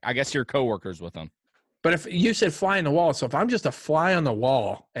 Sure. I guess you're coworkers with them. But if you said fly on the wall, so if I'm just a fly on the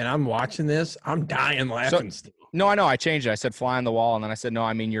wall and I'm watching this, I'm dying laughing still. No, I know. I changed it. I said fly on the wall, and then I said no.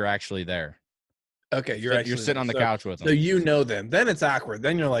 I mean you're actually there. Okay, you're You're sitting on the couch with them. So you know them. Then it's awkward.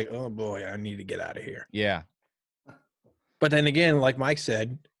 Then you're like, oh boy, I need to get out of here. Yeah. But then again, like Mike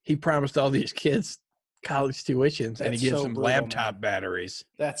said, he promised all these kids college tuitions, and he That's gives so them brutal, laptop man. batteries.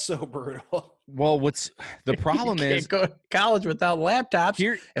 That's so brutal. Well, what's the problem You is can't go to college without laptops.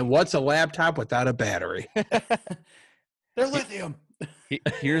 here. And what's a laptop without a battery? They're lithium.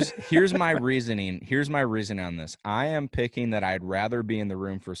 Here's my reasoning. Here's my reasoning on this. I am picking that I'd rather be in the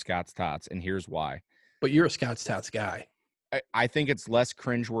room for Scott's Tots, and here's why. But you're a Scott's Tots guy. I think it's less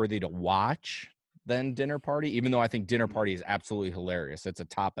cringeworthy to watch than Dinner Party, even though I think Dinner Party is absolutely hilarious. It's a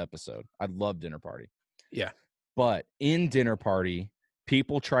top episode. I love Dinner Party. Yeah. But in Dinner Party,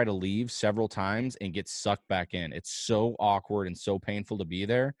 people try to leave several times and get sucked back in. It's so awkward and so painful to be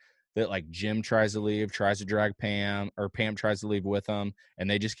there that like Jim tries to leave, tries to drag Pam, or Pam tries to leave with them, and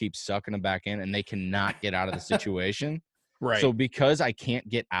they just keep sucking them back in, and they cannot get out of the situation. Right. So because I can't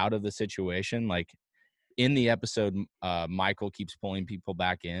get out of the situation, like in the episode, Michael keeps pulling people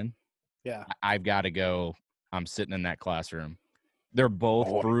back in. Yeah. I've got to go. I'm sitting in that classroom. They're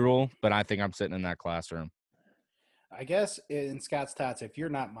both brutal, but I think I'm sitting in that classroom. I guess in Scott's Tots, if you're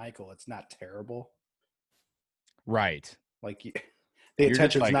not Michael, it's not terrible. Right. Like the You're just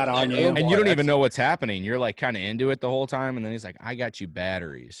attention's like, not on and you. you don't even know what's happening. You're like kind of into it the whole time, and then he's like, "I got you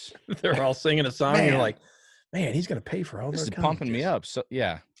batteries." They're all singing a song, and you're Man. like, man, he's going to pay for all This those is pumping me up. So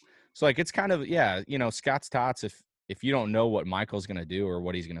yeah. So like it's kind of Scott's Tots. If you don't know what Michael's gonna do or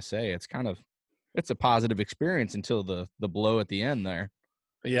what he's gonna say, it's a positive experience until the blow at the end there.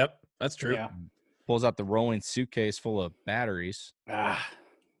 Yep, that's true. Yeah. Pulls out the rolling suitcase full of batteries. Ah.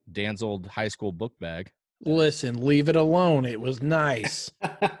 Dan's old high school book bag. Listen, leave it alone. It was nice.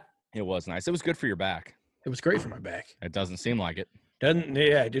 It was nice. It was good for your back. It was great for my back. It doesn't seem like it. It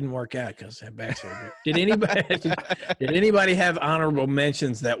didn't work out because I had back surgery. Did anybody have honorable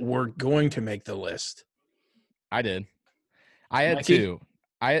mentions that were going to make the list? I did. I had Mikey? two.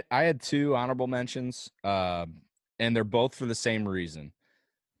 I had two honorable mentions, and they're both for the same reason.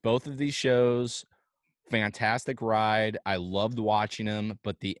 Both of these shows, fantastic ride. I loved watching them,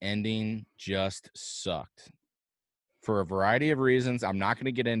 but the ending just sucked for a variety of reasons. I'm not going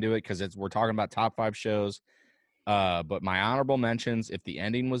to get into it because we're talking about top 5 shows. But my honorable mentions, if the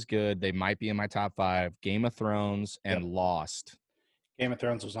ending was good, they might be in my top 5. Game of Thrones and Lost. Game of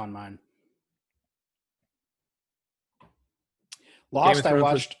Thrones was on mine. Lost, I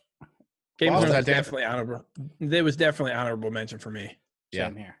watched. Game of Lost, Thrones I was definitely honorable. There was definitely honorable mention for me.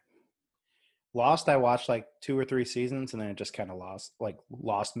 Same here. Lost, I watched like 2 or 3 seasons, and then it just kind of lost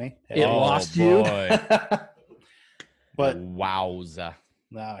me. It lost you? Boy. But Wowza.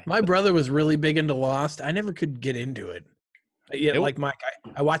 no, My brother was really big into Lost. I never could get into it. Yeah, like Mike,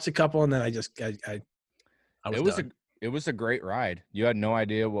 I watched a couple, and then I was done. It was a great ride. You had no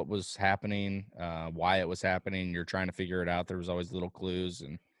idea what was happening, why it was happening. You're trying to figure it out. There was always little clues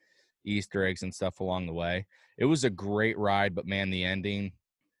and Easter eggs and stuff along the way. It was a great ride, but man, the ending.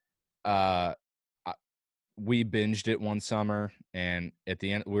 We binged it one summer, and at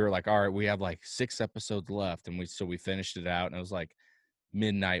the end, we were like, "All right, we have like 6 episodes left," and we finished it out, and it was like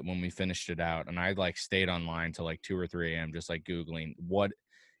midnight when we finished it out, and I like stayed online till like 2 or 3 a.m. just like Googling what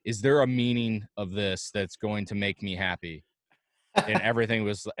is there a meaning of this that's going to make me happy, and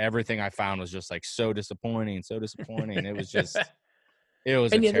everything I found was just like so disappointing. It was just it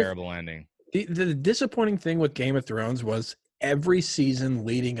was And a yet this- terrible ending. The disappointing thing with Game of Thrones was every season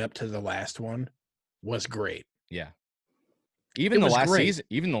leading up to the last one was great. Yeah. It Even the was last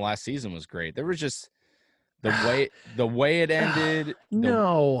great. season was great. There was just the way it ended.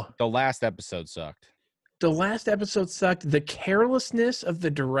 No. The last episode sucked. The last episode sucked. The carelessness of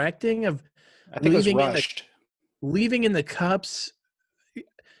the directing of I think it was leaving in the- rushed. leaving in the cups.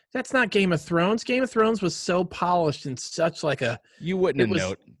 That's not Game of Thrones. Game of Thrones was so polished and such like a You wouldn't It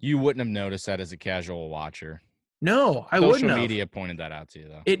have noticed that as a casual watcher. no. I Social wouldn't have. media pointed that out to you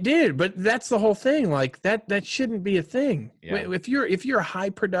though. It did, but that's the whole thing. Like that shouldn't be a thing. Yeah. If you're a high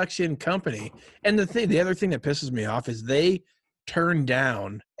production company, and the other thing that pisses me off is they turn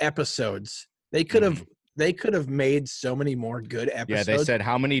down episodes. They could have made so many more good episodes. Yeah, they said,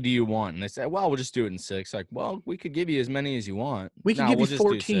 "How many do you want?" And they said, "Well, we'll just do it in 6." Like, well, we could give you as many as you want. We can No, give you we'll just do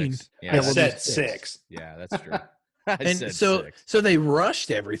 14. 6. I Yeah, we'll that's- do said 6. 6. yeah, that's true. I And said so 6. so they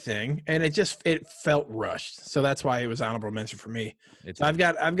rushed everything, and it felt rushed. So that's why it was honorable mention for me. It's So I've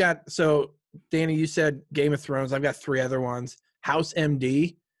got so Danny, you said Game of Thrones. I've got 3 other ones. House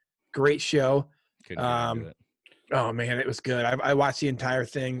MD, great show. couldn't get into it. Oh man, it was good. I watched the entire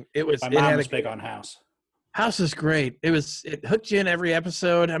thing. My It mom had was big on House. House is great. It hooked you in every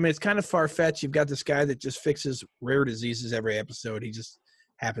episode. I mean, it's kind of far fetched. You've got this guy that just fixes rare diseases every episode. He just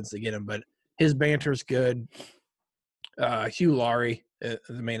happens to get them, but his banter's good. Hugh Laurie, the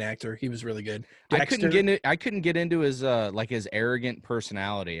main actor, he was really good. I couldn't get into his like his arrogant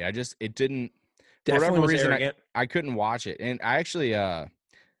personality. It didn't for Definitely whatever was reason arrogant. I couldn't watch it. And I actually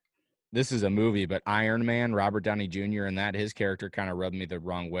this is a movie, but Iron Man, Robert Downey Jr. and that his character kind of rubbed me the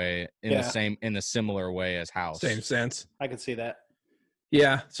wrong way in the similar way as House. Same sense. I could see that.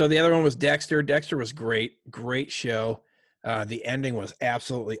 Yeah. So the other one was Dexter. Dexter was great show. The ending was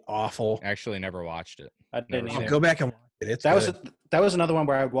absolutely awful. Actually, never watched it. I didn't Never either. seen Go back and watch it. It's that was another one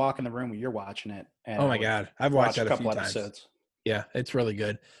where I would walk in the room when you're watching it. And oh I my would god, I've watch watched that a a couple few times. episodes. Yeah, it's really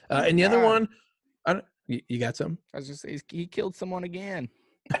good. And the other one, you got some? I was just he killed someone again.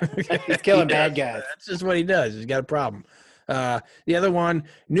 He's killing bad guys. That's just what he does. He's got a problem. The other one,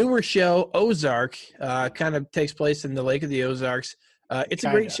 newer show, Ozark, kind of takes place in the Lake of the Ozarks. It's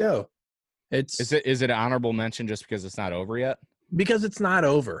a great Kinda. show. Is it an honorable mention just because it's not over yet? Because it's not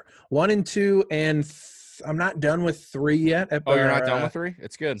over. 1 and 2, and I'm not done with 3 yet. Oh, you're not done with 3?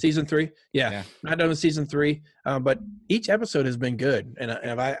 It's good. Season 3? Yeah, Yeah. not done with season 3. But each episode has been good, and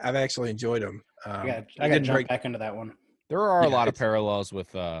I've actually enjoyed them. I got to jump back into that one. There are a Yeah, lot of it's- parallels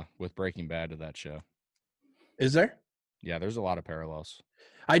with Breaking Bad to that show. Is there? Yeah, there's a lot of parallels.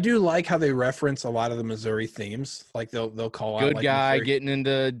 I do like how they reference a lot of the Missouri themes. Like they'll call out Good like guy Missouri. getting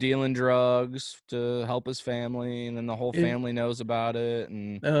into dealing drugs to help his family, and then the whole Yeah. family knows about it,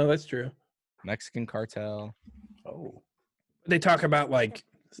 and Oh, that's true. Mexican cartel. Oh, They talk about like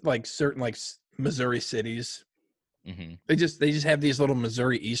certain Missouri cities. Hmm. They just have these little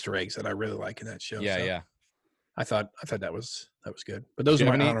Missouri Easter eggs that I really like in that show. Yeah, so yeah. I thought that was good. But those Do are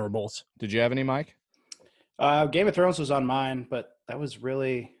you my have any- honorables. Did you have any, Mike? Game of Thrones was on mine, but that was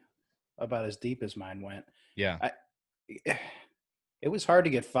really about as deep as mine went. Yeah. It was hard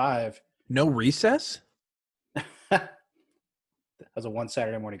to get 5. No recess? That was a one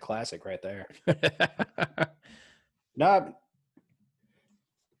Saturday morning classic right there. No,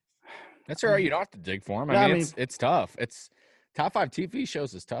 That's all right. You don't have to dig for them. No, I I mean, mean- it's tough. It's top 5 TV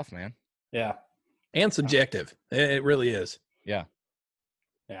shows is tough, man. yeah, And subjective. It really is. yeah.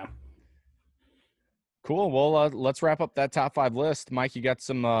 Cool. Well, let's wrap up that top 5 list. Mike, you got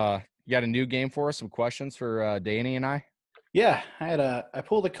a new game for us? Some questions for Danny and I? Yeah, I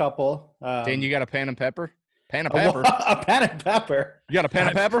pulled a couple. Dan, you got a pen and pepper? Pen and a, pepper? a pen and pepper. You got a pen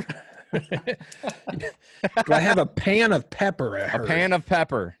and pepper? Do I have a pan of pepper? I A heard? pan of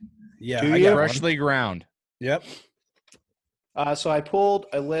pepper, Yeah, Do I you? got one. freshly ground. Yep. So I pulled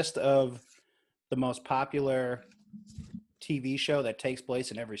a list of the most popular TV show that takes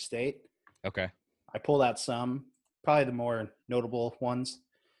place in every state. Okay. I pulled out some, probably the more notable ones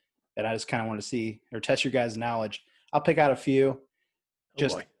that I just kind of want to see or test your guys' knowledge. I'll pick out a few.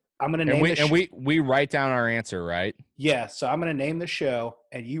 Just boy. I'm going to name We write down our answer, right? Yeah, so I'm going to name the show,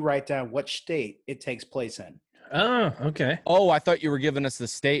 and you write down what state it takes place in. Oh, okay. Oh, I thought you were giving us the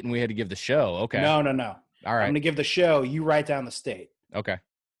state and we had to give the show. Okay. No. All I'm right. going to give the show. You write down the state. Okay.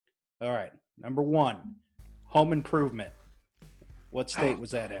 All right. Number 1, Home Improvement. What state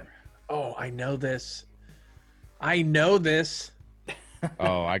was that in? Oh, I know this.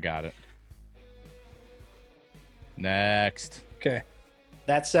 Oh, I got it. Next. Okay.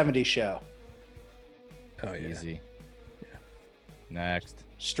 That 70s Show. Oh, yeah. Easy. Next.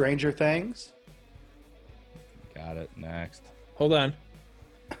 Stranger Things. Got it. Next. Hold on.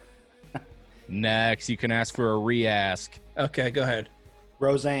 Next. You can ask for a re-ask. Okay, go ahead.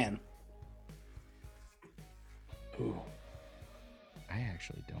 Roseanne. Ooh. I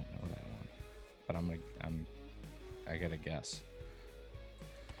actually don't know that one, but I gotta guess.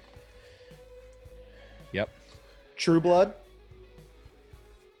 Yep. True Blood.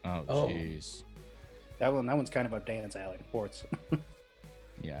 Oh, Oh. jeez. That one's kind of up Dan's alley. Sports.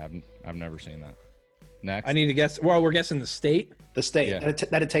 Yeah, I've never seen that. Next. I need to guess. Well, we're guessing the state. The state Yeah.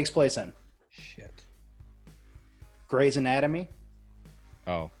 that it takes place in. Shit. Grey's Anatomy.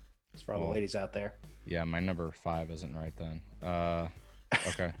 Oh, It's for all Oh. the ladies out there. yeah. My number 5 isn't right then.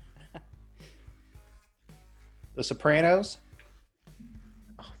 Okay. The Sopranos.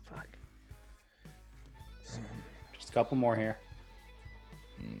 Oh, fuck. Just a couple more here.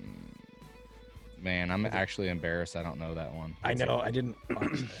 Man, I'm actually embarrassed. I don't know that one. I know. I didn't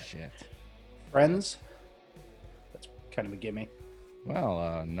watch that. Shit. Friends. That's kind of a gimme. Well,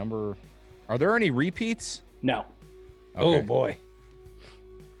 are there any repeats? No. Oh, Okay. boy.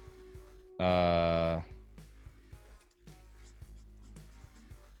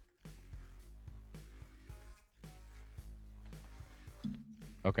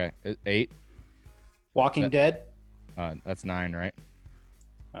 Okay. 8. Walking That- Dead. That's 9, right?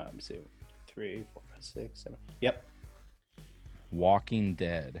 Let me see. 3, 4, 5, 6, 7. Yep. Walking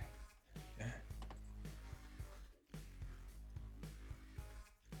Dead.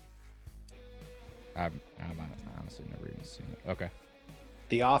 I've honestly never even seen it. Okay,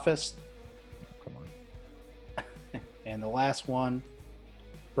 The Office, come on. and the last one,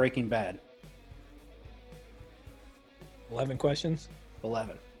 Breaking Bad. 11 questions.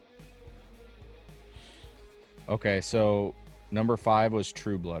 11. Okay, so number 5 was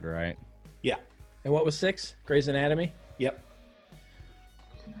True Blood, right? Yeah. And what was 6? Grey's Anatomy? Yep.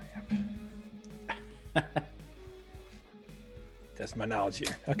 That's my knowledge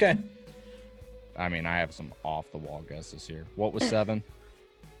here. Okay. I mean, I have some off-the-wall guesses here. What was 7?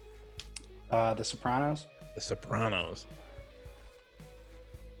 The Sopranos. The Sopranos.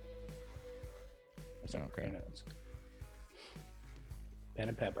 Okay. Pen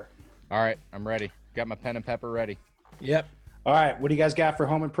and pepper. All right, I'm ready. Got my pen and pepper ready. Yep. All right. What do you guys got for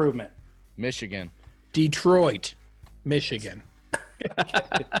home improvement? Michigan. Detroit, Michigan.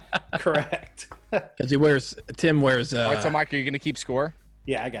 Correct. Because Tim wears, All right, so Mike, are you going to keep score?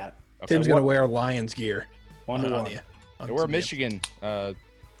 Yeah, I got it. Okay. Tim's going to wear Lions gear. 1-1. on you. So we're Michigan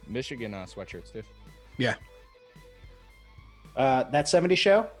sweatshirts, too. Yeah. That 70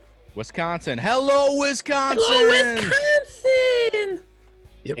 show? Wisconsin. Hello, Wisconsin. Wisconsin.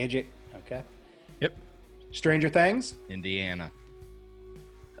 Yep. AJ. Okay. Yep. Stranger Things? Indiana.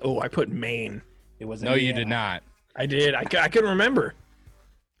 Oh, I put Maine. It was No, you Indiana. did not. I did. I couldn't remember.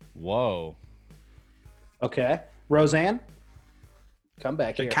 Whoa. Okay. Roseanne? Come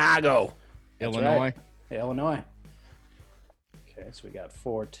back here. Chicago. That's Illinois. right. Illinois. Okay, so we got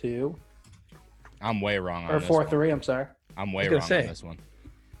 4-2. I'm way wrong on Or this one. 4-3, I'm sorry. I'm way gonna wrong say. on this one.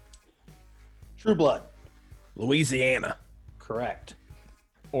 True Blood. Louisiana. Correct.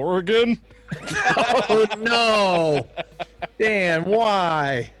 Oregon. Oh, no. Dan,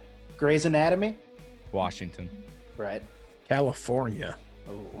 why? Grey's Anatomy? Washington. Right. California.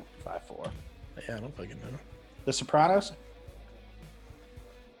 Oh, 5-4. Yeah, I don't fucking know. The Sopranos?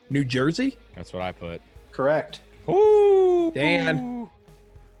 New Jersey? That's what I put. Correct. Ooh. Dan.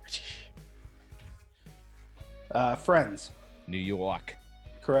 Friends? New York.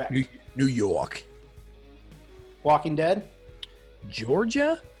 Correct. New York. Walking Dead?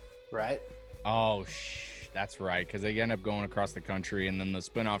 Georgia? Right. Oh, that's right. Because they end up going across the country, and then the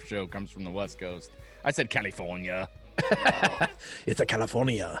spinoff show comes from the West Coast. I said California. It's a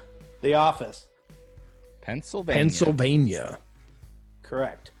California. The Office? Pennsylvania.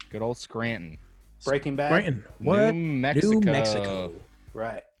 Correct. Good old Scranton. Breaking Bad? Scranton. What? New Mexico. New Mexico.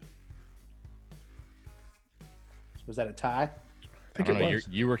 Right. Was that a tie? I think I don't know. it was.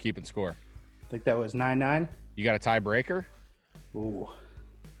 You were keeping score. I think that was 9-9. You got a tiebreaker? Ooh.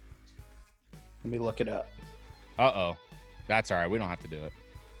 Let me look it up. Uh-oh. That's all right. We don't have to do it.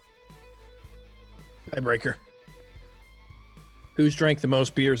 Tiebreaker. Who's drank the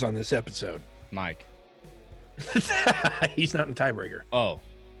most beers on this episode? Mike. He's not in tiebreaker. Oh.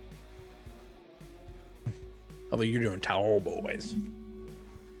 Although you're doing Towel Boys.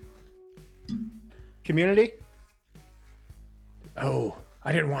 Community? Oh,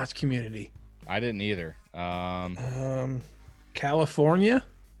 I didn't watch Community. I didn't either. California?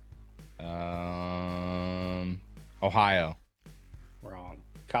 Ohio. Wrong.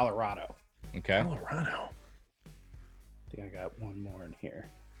 Colorado. Okay. Colorado. I think I got one more in here.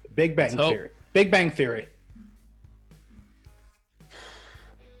 Big Bang Let's hope. Theory. Big Bang Theory.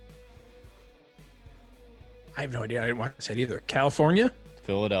 I have no idea. I didn't watch that either. California?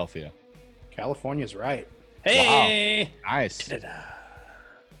 Philadelphia. California's right. Hey! Nice. Ta-da.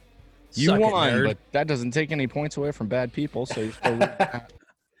 You Suck it, won, nerd. but that doesn't take any points away from bad people, so you're still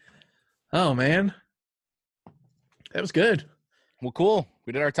Oh, man. That was good. Well, cool.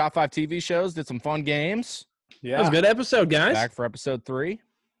 We did our top 5 TV shows, did some fun games. Yeah. That was a good episode, guys. Back for episode 3.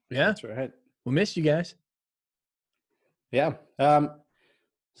 Yeah. That's right. We missed you guys. Yeah. So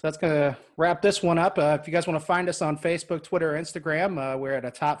that's going to wrap this one up. If you guys want to find us on Facebook, Twitter, or Instagram, we're at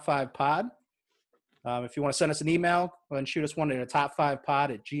a Top 5 Pod. If you want to send us an email, go ahead and shoot us one at a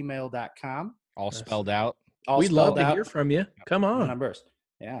top5pod@gmail.com. All spelled out. All We'd love spelled to out. hear from you. Come on. Numbers.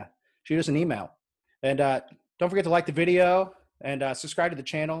 Yeah. Shoot us an email. And don't forget to like the video and subscribe to the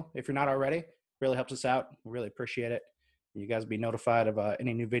channel if you're not already. Really helps us out. We really appreciate it. You guys will be notified of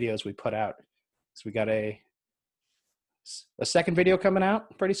any new videos we put out. So we got a second video coming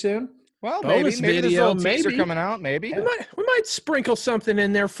out pretty soon. Well, Bonus maybe this video, little teaser maybe. coming out, maybe. We might sprinkle something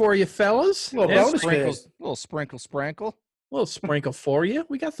in there for you, fellas. Little Yeah, bonus vid. Little sprinkle. little sprinkle for you.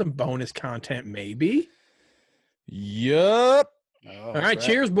 We got some bonus content, maybe. Yup. Oh, All right,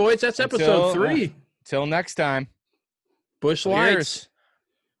 cheers, boys. That's episode 3. Till next time. Bush Cheers. Lights.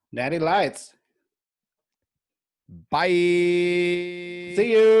 Natty Lights. Bye.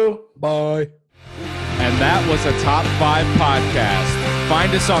 See you. Bye. And that was a Top 5 podcast.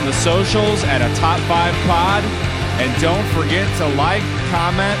 Find us on the socials at a Top 5 Pod. And don't forget to like,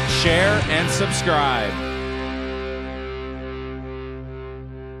 comment, share, and subscribe.